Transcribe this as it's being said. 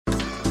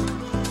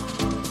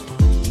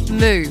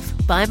Move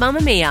by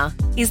Mamamia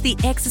is the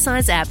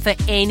exercise app for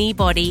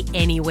anybody,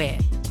 anywhere.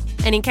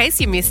 And in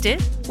case you missed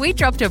it, we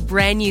dropped a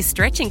brand new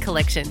stretching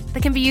collection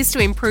that can be used to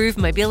improve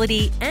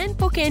mobility and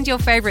bookend your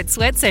favourite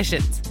sweat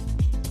sessions.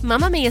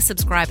 Mamamia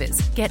subscribers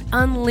get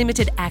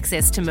unlimited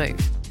access to Move,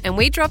 and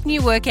we drop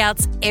new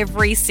workouts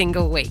every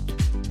single week.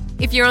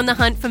 If you're on the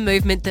hunt for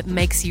movement that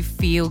makes you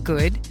feel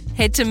good,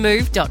 head to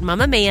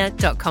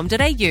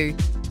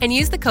move.mamamia.com.au and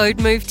use the code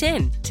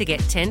MOVE10 to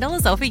get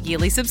 $10 off a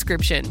yearly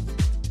subscription.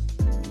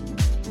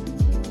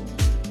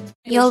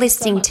 You're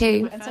listening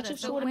to and such a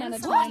short amount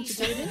of time to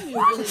do it in.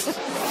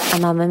 a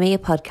Mamamia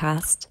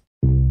podcast.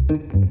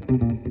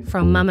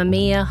 From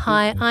Mamamia,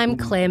 hi, I'm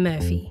Claire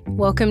Murphy.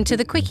 Welcome to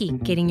The Quickie,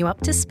 getting you up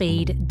to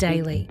speed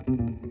daily.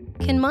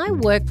 Can my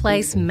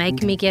workplace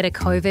make me get a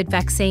COVID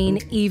vaccine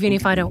even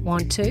if I don't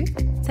want to?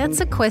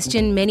 That's a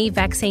question many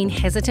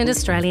vaccine-hesitant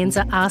Australians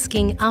are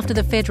asking after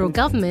the federal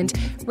government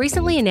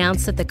recently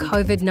announced that the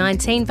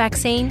COVID-19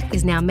 vaccine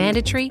is now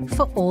mandatory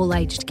for all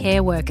aged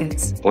care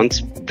workers. Once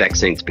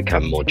vaccines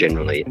become more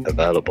generally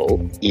available,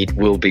 it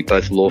will be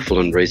both lawful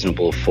and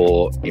reasonable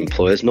for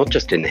employers, not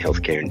just in the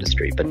healthcare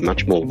industry, but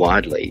much more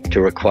widely, to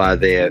require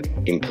their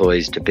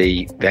employees to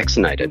be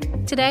vaccinated.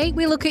 Today,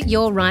 we look at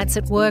your rights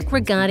at work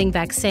regarding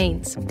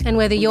vaccines and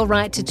whether your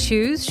right to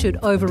choose should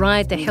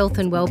override the health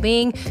and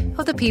well-being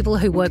of the people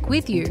who work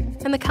with you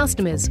and the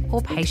customers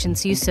or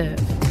patients you serve.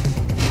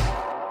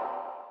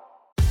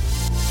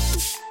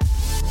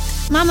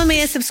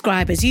 Mamamia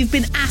subscribers, you've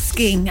been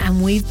asking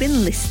and we've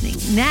been listening.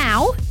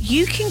 Now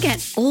you can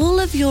get all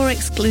of your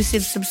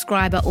exclusive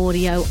subscriber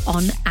audio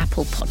on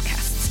Apple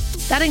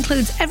Podcasts. That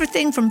includes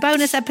everything from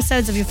bonus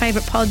episodes of your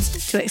favourite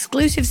pods to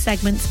exclusive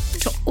segments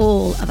to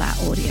all of our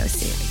audio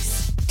series.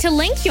 To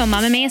link your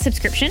Mamamia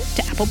subscription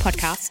to Apple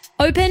Podcasts,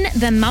 open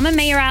the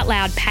Mamamia Out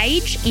Loud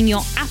page in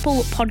your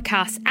Apple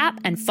Podcasts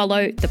app and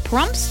follow the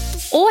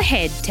prompts, or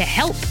head to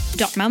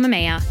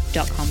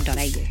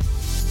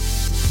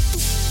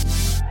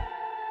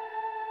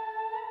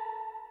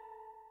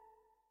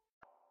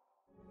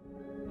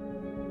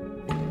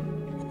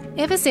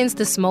Ever since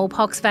the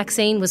smallpox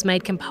vaccine was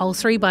made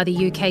compulsory by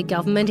the UK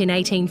government in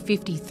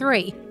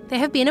 1853, there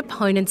have been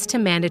opponents to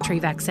mandatory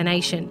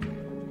vaccination.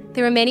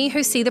 There are many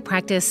who see the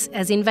practice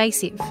as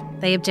invasive.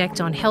 They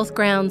object on health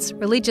grounds,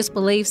 religious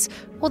beliefs,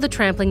 or the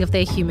trampling of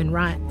their human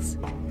rights.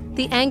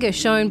 The anger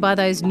shown by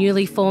those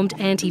newly formed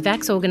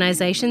anti-vax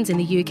organisations in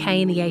the UK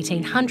in the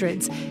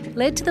 1800s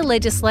led to the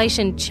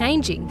legislation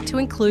changing to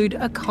include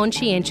a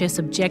conscientious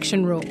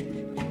objection rule.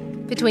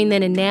 Between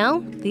then and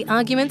now, the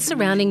argument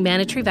surrounding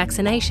mandatory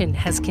vaccination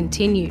has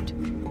continued.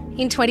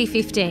 In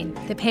 2015,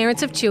 the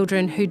parents of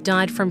children who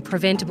died from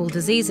preventable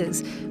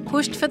diseases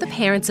pushed for the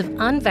parents of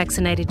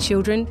unvaccinated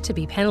children to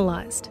be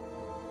penalised.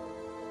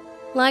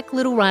 Like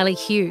little Riley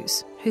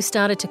Hughes, who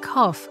started to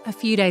cough a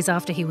few days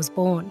after he was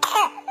born.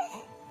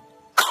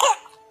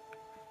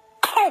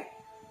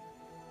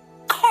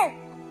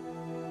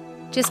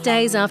 Just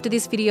days after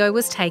this video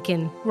was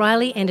taken,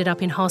 Riley ended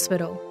up in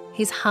hospital,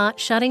 his heart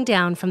shutting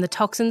down from the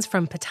toxins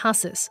from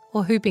pertussis,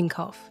 or whooping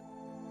cough.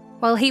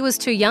 While he was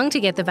too young to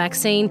get the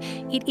vaccine,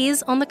 it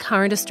is on the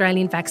current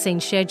Australian vaccine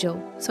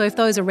schedule, so if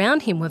those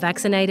around him were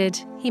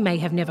vaccinated, he may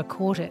have never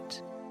caught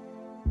it.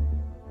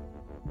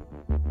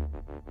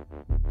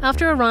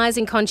 After a rise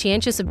in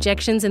conscientious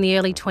objections in the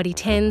early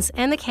 2010s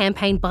and the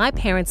campaign by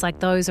parents like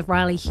those of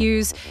Riley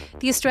Hughes,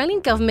 the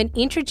Australian government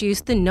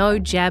introduced the No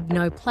Jab,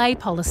 No Play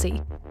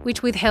policy,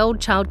 which withheld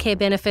childcare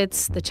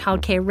benefits, the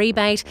childcare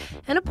rebate,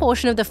 and a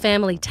portion of the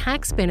family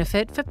tax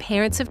benefit for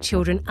parents of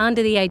children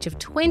under the age of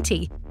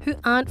 20 who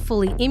aren't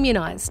fully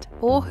immunised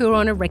or who are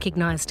on a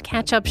recognised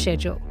catch-up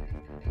schedule.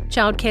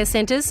 Childcare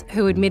centres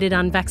who admitted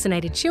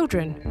unvaccinated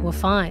children were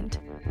fined.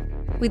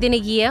 Within a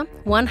year,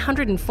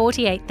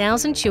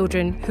 148,000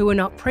 children who were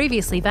not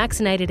previously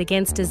vaccinated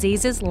against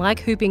diseases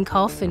like whooping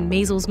cough and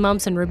measles,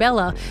 mumps and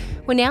rubella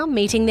were now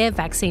meeting their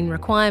vaccine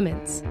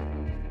requirements.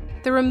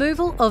 The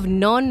removal of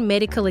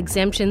non-medical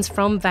exemptions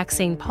from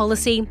vaccine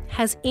policy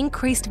has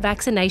increased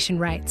vaccination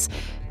rates,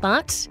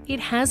 but it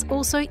has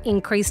also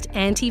increased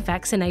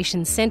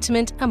anti-vaccination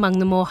sentiment among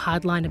the more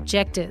hardline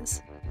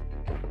objectors.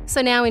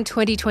 So now in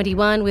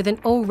 2021, with an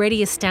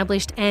already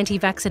established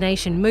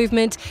anti-vaccination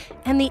movement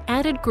and the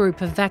added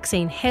group of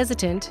vaccine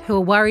hesitant who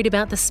are worried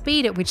about the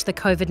speed at which the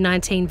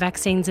COVID-19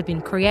 vaccines have been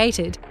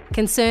created,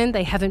 concerned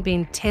they haven't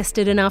been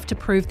tested enough to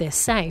prove they're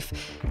safe,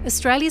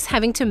 Australia's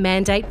having to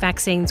mandate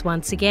vaccines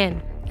once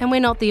again, and we're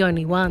not the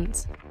only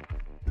ones.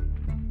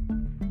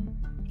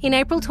 In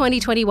April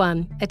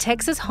 2021, a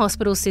Texas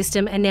hospital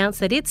system announced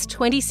that its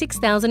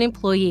 26,000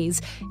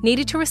 employees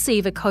needed to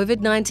receive a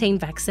COVID-19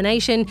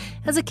 vaccination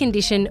as a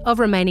condition of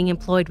remaining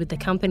employed with the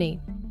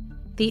company.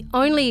 The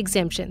only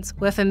exemptions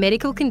were for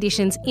medical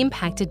conditions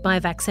impacted by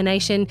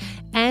vaccination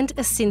and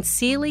a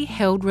sincerely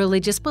held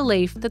religious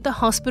belief that the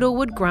hospital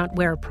would grant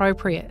where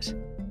appropriate.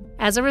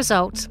 As a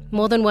result,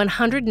 more than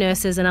 100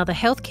 nurses and other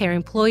healthcare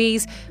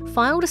employees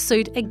filed a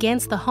suit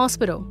against the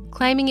hospital,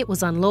 claiming it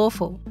was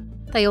unlawful.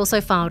 They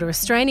also filed a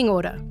restraining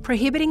order,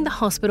 prohibiting the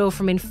hospital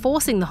from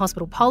enforcing the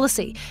hospital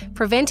policy,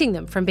 preventing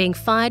them from being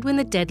fired when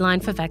the deadline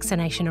for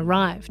vaccination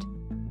arrived.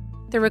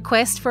 The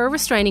request for a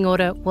restraining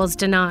order was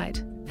denied,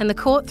 and the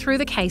court threw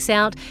the case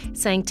out,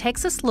 saying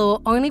Texas law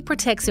only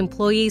protects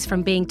employees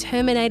from being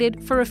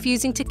terminated for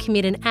refusing to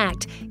commit an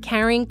act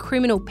carrying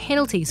criminal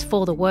penalties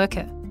for the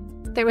worker.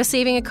 That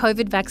receiving a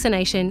COVID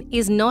vaccination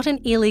is not an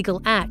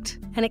illegal act,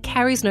 and it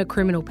carries no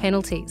criminal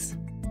penalties.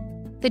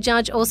 The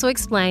judge also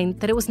explained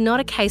that it was not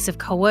a case of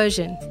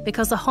coercion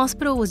because the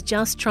hospital was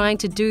just trying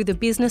to do the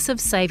business of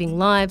saving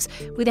lives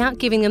without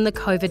giving them the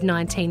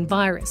COVID-19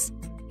 virus.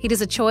 It is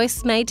a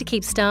choice made to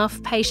keep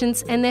staff,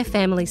 patients and their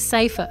families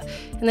safer,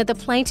 and that the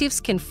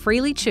plaintiffs can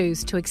freely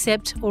choose to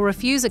accept or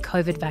refuse a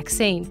COVID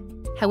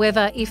vaccine.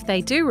 However, if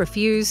they do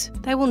refuse,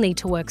 they will need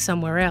to work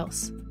somewhere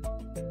else.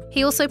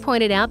 He also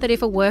pointed out that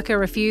if a worker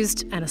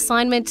refused an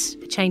assignment,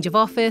 a change of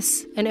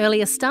office, an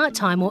earlier start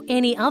time or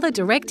any other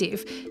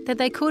directive, that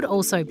they could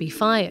also be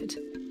fired.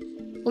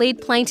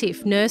 Lead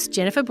plaintiff, nurse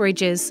Jennifer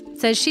Bridges,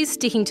 says she's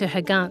sticking to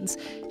her guns.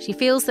 She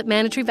feels that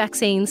mandatory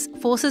vaccines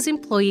forces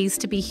employees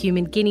to be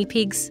human guinea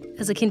pigs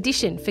as a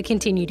condition for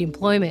continued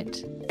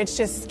employment. It's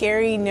just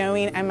scary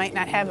knowing I might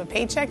not have a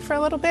paycheck for a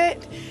little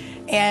bit.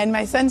 And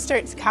my son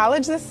starts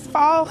college this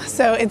fall,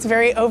 so it's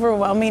very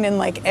overwhelming in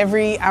like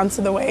every ounce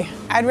of the way.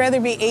 I'd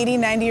rather be 80,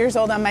 90 years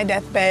old on my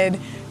deathbed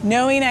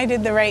knowing I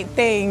did the right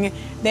thing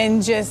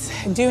than just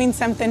doing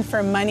something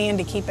for money and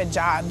to keep a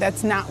job.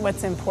 That's not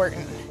what's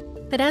important.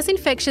 But as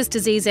infectious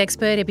disease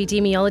expert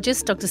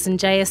epidemiologist Dr.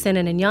 Sanjaya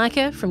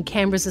Senananyika from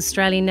Canberra's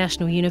Australian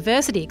National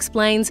University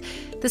explains,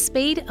 the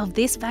speed of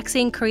this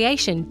vaccine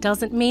creation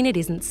doesn't mean it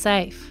isn't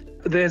safe.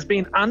 There's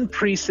been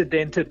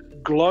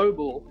unprecedented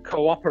global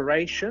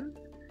cooperation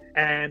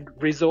and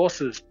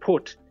resources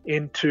put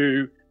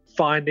into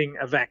finding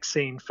a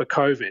vaccine for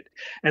COVID.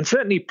 And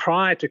certainly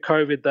prior to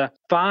COVID, the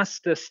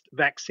fastest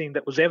vaccine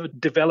that was ever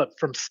developed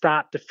from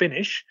start to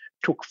finish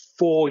took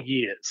 4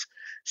 years.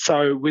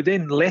 So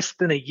within less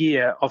than a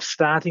year of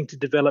starting to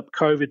develop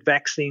COVID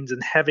vaccines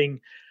and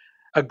having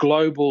a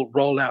global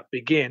rollout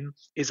begin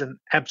is an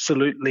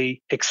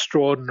absolutely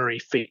extraordinary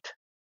feat.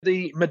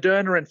 The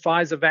Moderna and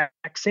Pfizer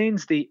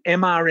vaccines, the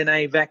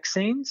mRNA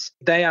vaccines,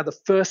 they are the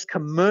first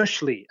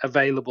commercially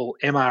available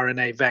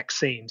mRNA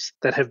vaccines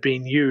that have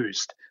been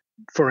used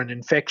for an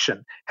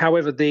infection.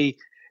 However, the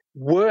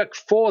work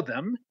for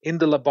them in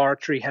the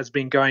laboratory has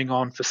been going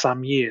on for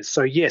some years.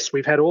 So yes,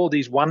 we've had all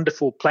these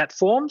wonderful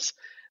platforms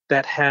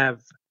that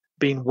have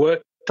been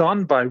worked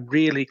on by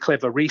really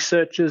clever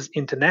researchers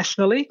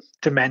internationally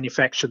to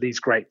manufacture these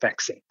great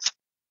vaccines.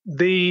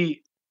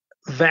 The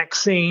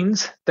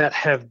vaccines that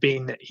have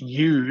been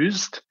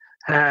used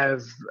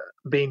have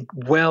been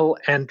well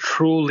and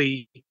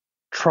truly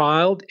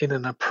trialled in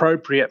an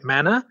appropriate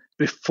manner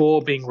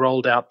before being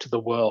rolled out to the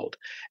world.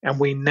 And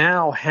we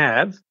now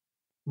have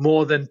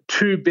more than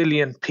 2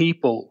 billion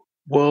people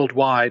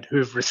worldwide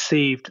who've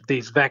received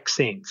these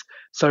vaccines.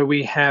 So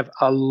we have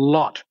a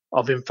lot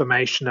of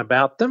information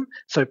about them.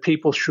 So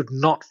people should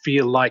not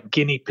feel like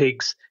guinea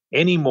pigs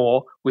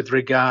anymore with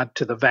regard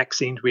to the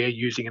vaccines we are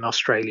using in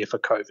Australia for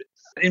COVID.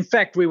 In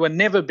fact, we were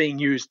never being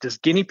used as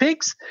guinea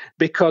pigs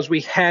because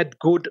we had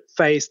good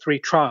phase 3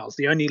 trials.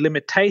 The only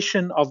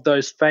limitation of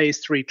those phase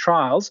 3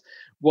 trials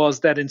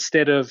was that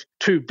instead of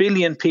 2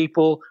 billion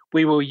people,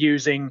 we were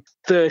using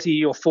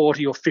 30 or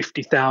 40 or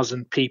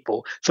 50,000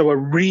 people. So a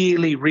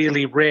really,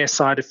 really rare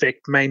side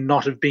effect may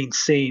not have been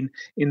seen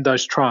in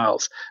those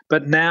trials.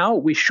 But now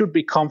we should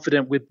be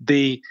confident with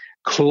the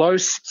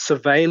close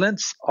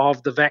surveillance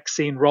of the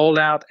vaccine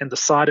rollout and the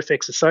side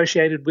effects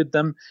associated with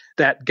them,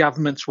 that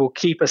governments will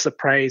keep us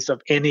apprised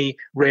of any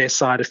rare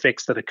side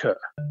effects that occur.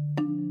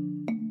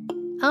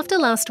 After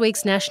last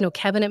week's National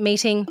Cabinet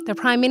meeting, the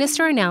Prime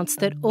Minister announced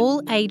that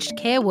all aged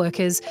care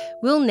workers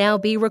will now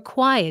be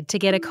required to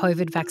get a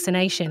COVID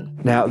vaccination.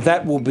 Now,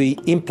 that will be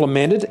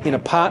implemented in a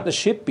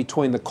partnership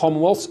between the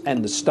Commonwealth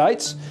and the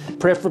states,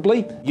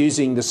 preferably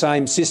using the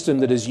same system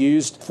that is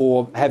used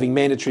for having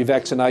mandatory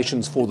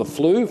vaccinations for the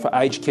flu for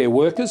aged care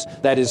workers.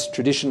 That is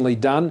traditionally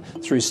done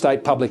through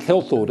state public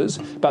health orders,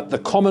 but the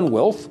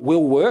Commonwealth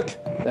will work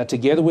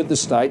together with the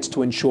states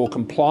to ensure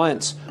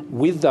compliance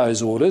with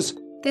those orders.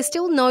 There's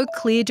still no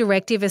clear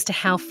directive as to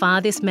how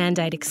far this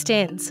mandate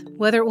extends,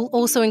 whether it will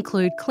also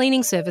include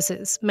cleaning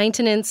services,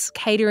 maintenance,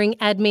 catering,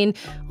 admin,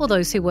 or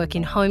those who work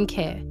in home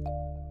care.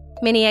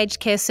 Many aged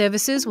care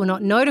services were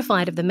not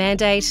notified of the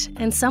mandate,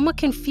 and some were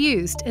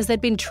confused as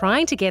they'd been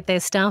trying to get their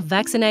staff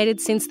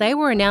vaccinated since they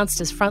were announced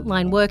as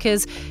frontline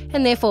workers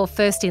and therefore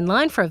first in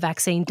line for a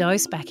vaccine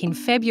dose back in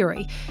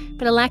February.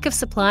 But a lack of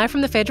supply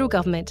from the federal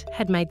government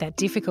had made that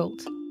difficult.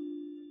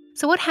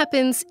 So what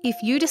happens if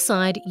you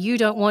decide you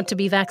don't want to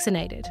be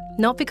vaccinated,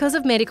 not because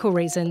of medical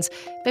reasons,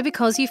 but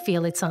because you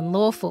feel it's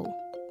unlawful?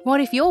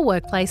 What if your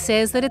workplace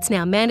says that it's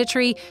now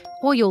mandatory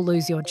or you'll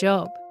lose your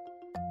job?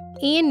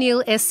 Ian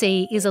Neil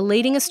SC is a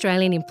leading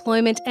Australian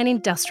employment and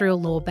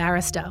industrial law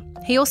barrister.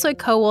 He also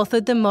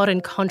co-authored The Modern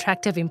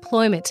Contract of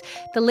Employment,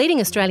 the leading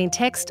Australian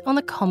text on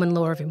the common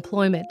law of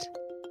employment.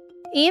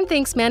 Ian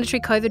thinks mandatory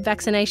COVID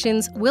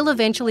vaccinations will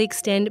eventually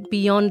extend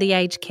beyond the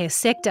aged care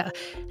sector,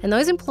 and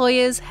those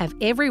employers have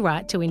every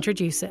right to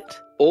introduce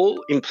it.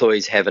 All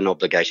employees have an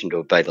obligation to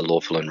obey the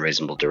lawful and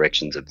reasonable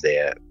directions of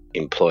their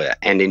employer.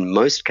 And in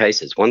most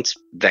cases, once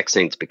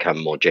vaccines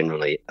become more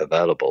generally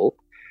available,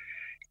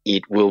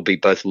 it will be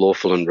both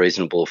lawful and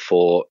reasonable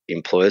for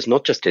employers,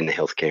 not just in the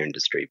healthcare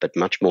industry, but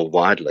much more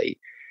widely,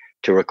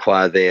 to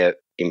require their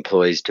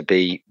employees to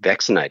be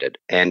vaccinated.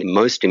 And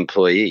most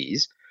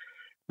employees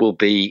will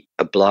be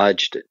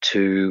obliged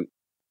to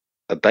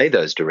obey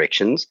those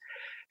directions,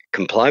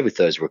 comply with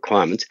those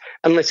requirements,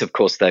 unless, of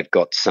course, they've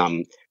got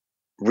some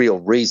real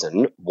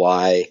reason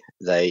why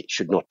they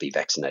should not be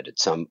vaccinated,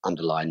 some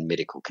underlying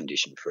medical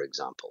condition, for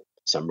example,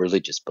 some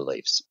religious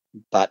beliefs.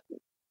 But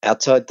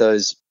outside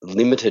those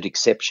limited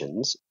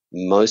exceptions,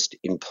 most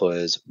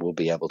employers will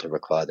be able to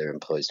require their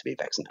employees to be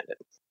vaccinated.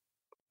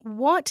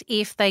 What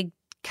if they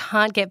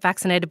can't get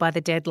vaccinated by the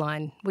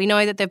deadline? We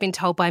know that they've been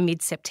told by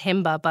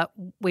mid-September, but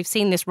we've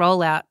seen this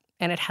rollout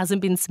and it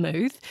hasn't been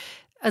smooth.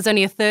 As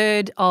only a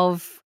third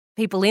of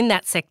people in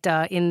that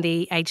sector, in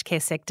the aged care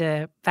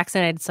sector,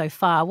 vaccinated so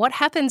far, what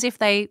happens if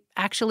they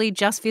actually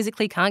just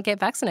physically can't get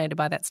vaccinated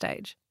by that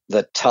stage?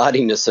 The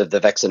tardiness of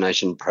the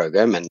vaccination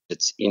program and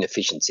its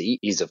inefficiency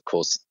is, of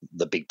course,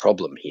 the big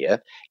problem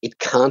here. It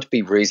can't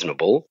be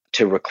reasonable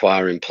to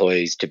require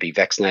employees to be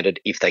vaccinated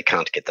if they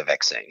can't get the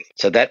vaccine.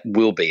 So that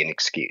will be an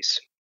excuse.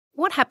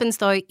 What happens,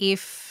 though,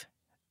 if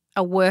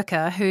a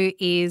worker who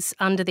is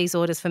under these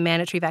orders for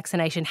mandatory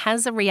vaccination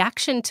has a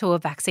reaction to a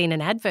vaccine,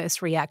 an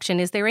adverse reaction?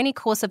 Is there any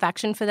course of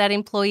action for that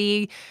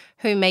employee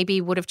who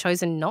maybe would have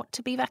chosen not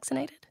to be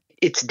vaccinated?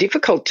 It's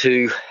difficult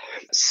to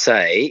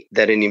say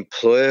that an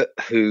employer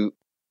who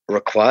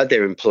required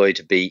their employee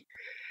to be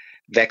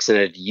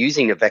vaccinated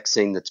using a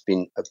vaccine that's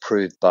been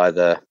approved by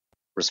the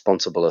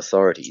responsible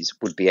authorities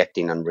would be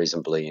acting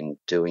unreasonably in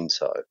doing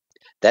so.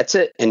 That's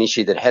an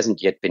issue that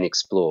hasn't yet been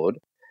explored,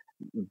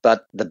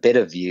 but the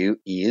better view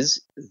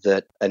is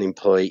that an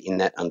employee in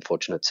that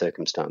unfortunate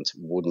circumstance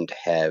wouldn't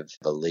have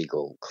a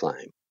legal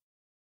claim.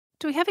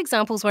 Do we have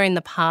examples where in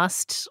the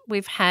past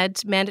we've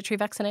had mandatory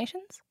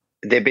vaccinations?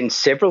 There have been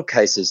several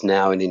cases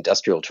now in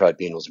industrial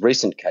tribunals,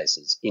 recent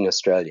cases in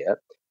Australia,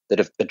 that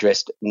have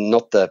addressed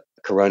not the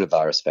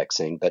coronavirus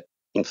vaccine, but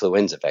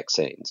influenza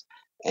vaccines.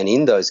 And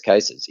in those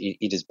cases,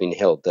 it has been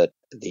held that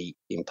the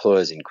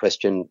employers in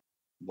question,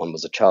 one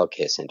was a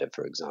childcare centre,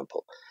 for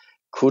example,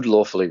 could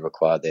lawfully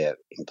require their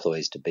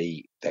employees to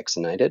be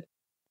vaccinated.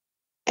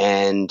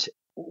 And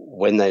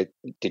when they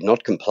did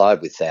not comply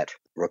with that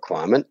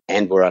requirement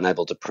and were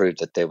unable to prove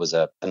that there was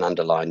an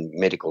underlying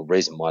medical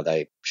reason why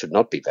they should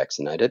not be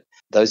vaccinated,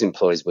 those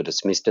employees were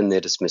dismissed and their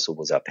dismissal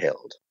was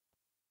upheld.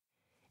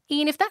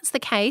 Ian, if that's the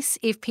case,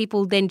 if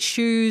people then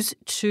choose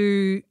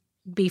to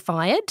be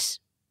fired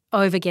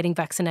over getting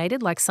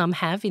vaccinated, like some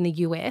have in the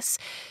US,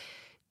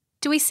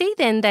 do we see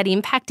then that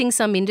impacting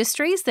some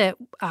industries that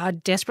are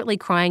desperately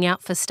crying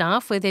out for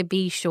staff, where there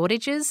be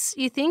shortages,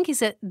 you think?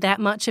 Is it that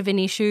much of an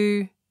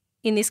issue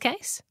in this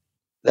case?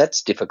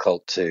 That's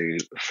difficult to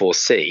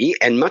foresee,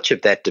 and much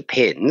of that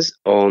depends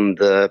on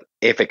the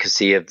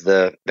efficacy of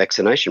the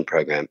vaccination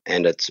program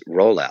and its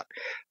rollout.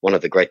 One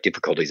of the great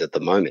difficulties at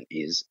the moment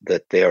is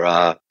that there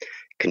are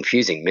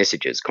confusing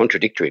messages,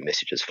 contradictory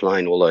messages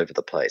flying all over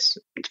the place.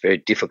 It's very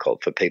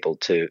difficult for people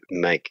to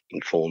make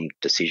informed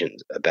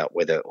decisions about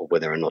whether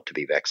or not to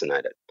be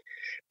vaccinated.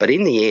 But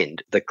in the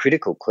end, the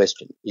critical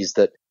question is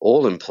that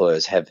all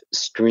employers have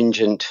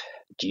stringent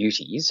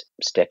duties,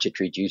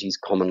 statutory duties,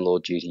 common law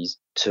duties,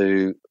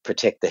 to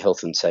protect the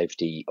health and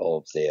safety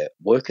of their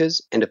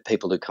workers and of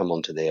people who come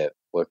onto their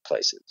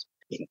workplaces.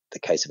 In the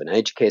case of an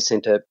aged care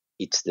centre,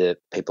 it's the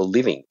people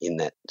living in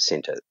that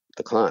centre,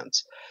 the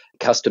clients,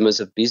 customers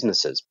of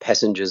businesses,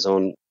 passengers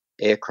on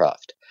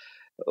aircraft.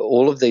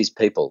 All of these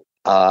people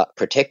are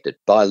protected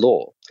by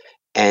law,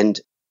 and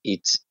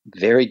it's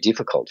very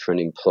difficult for an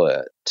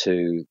employer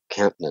to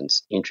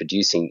countenance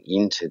introducing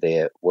into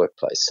their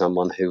workplace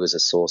someone who is a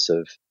source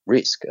of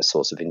risk, a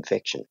source of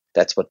infection.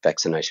 That's what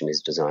vaccination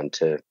is designed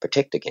to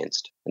protect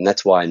against. And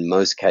that's why in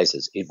most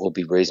cases it will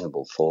be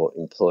reasonable for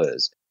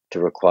employers to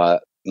require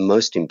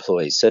most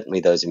employees, certainly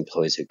those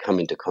employees who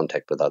come into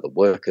contact with other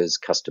workers,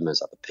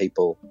 customers, other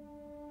people,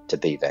 to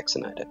be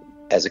vaccinated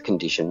as a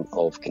condition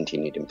of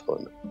continued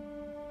employment.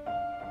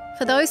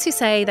 For those who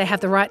say they have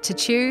the right to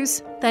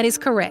choose, that is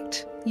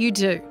correct. You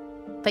do.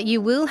 But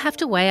you will have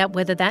to weigh up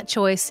whether that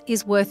choice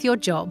is worth your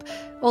job,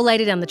 or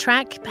later down the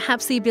track,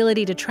 perhaps the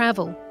ability to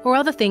travel, or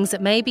other things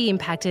that may be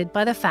impacted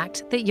by the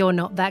fact that you're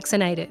not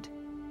vaccinated.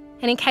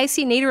 And in case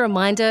you need a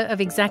reminder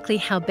of exactly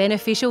how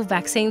beneficial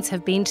vaccines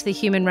have been to the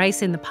human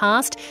race in the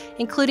past,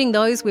 including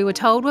those we were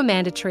told were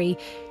mandatory,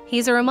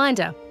 here's a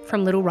reminder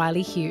from little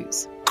Riley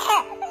Hughes.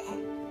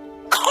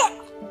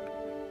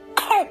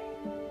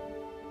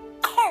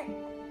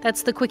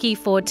 That's the Quickie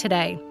for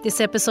today. This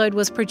episode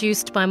was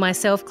produced by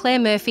myself, Claire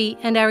Murphy,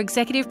 and our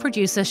executive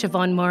producer,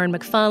 Siobhan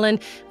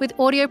Moran-McFarlane, with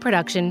audio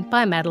production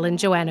by Madeline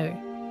Joannou.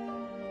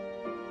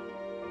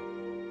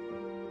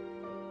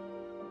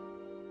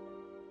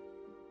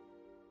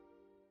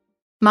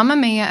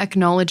 Mamamia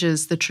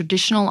acknowledges the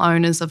traditional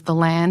owners of the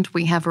land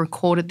we have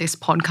recorded this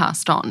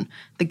podcast on,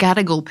 the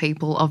Gadigal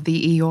people of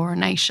the Eora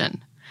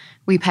Nation.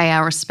 We pay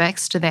our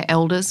respects to their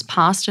elders,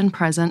 past and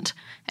present,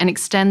 and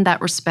extend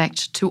that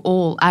respect to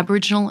all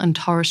Aboriginal and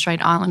Torres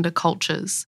Strait Islander cultures.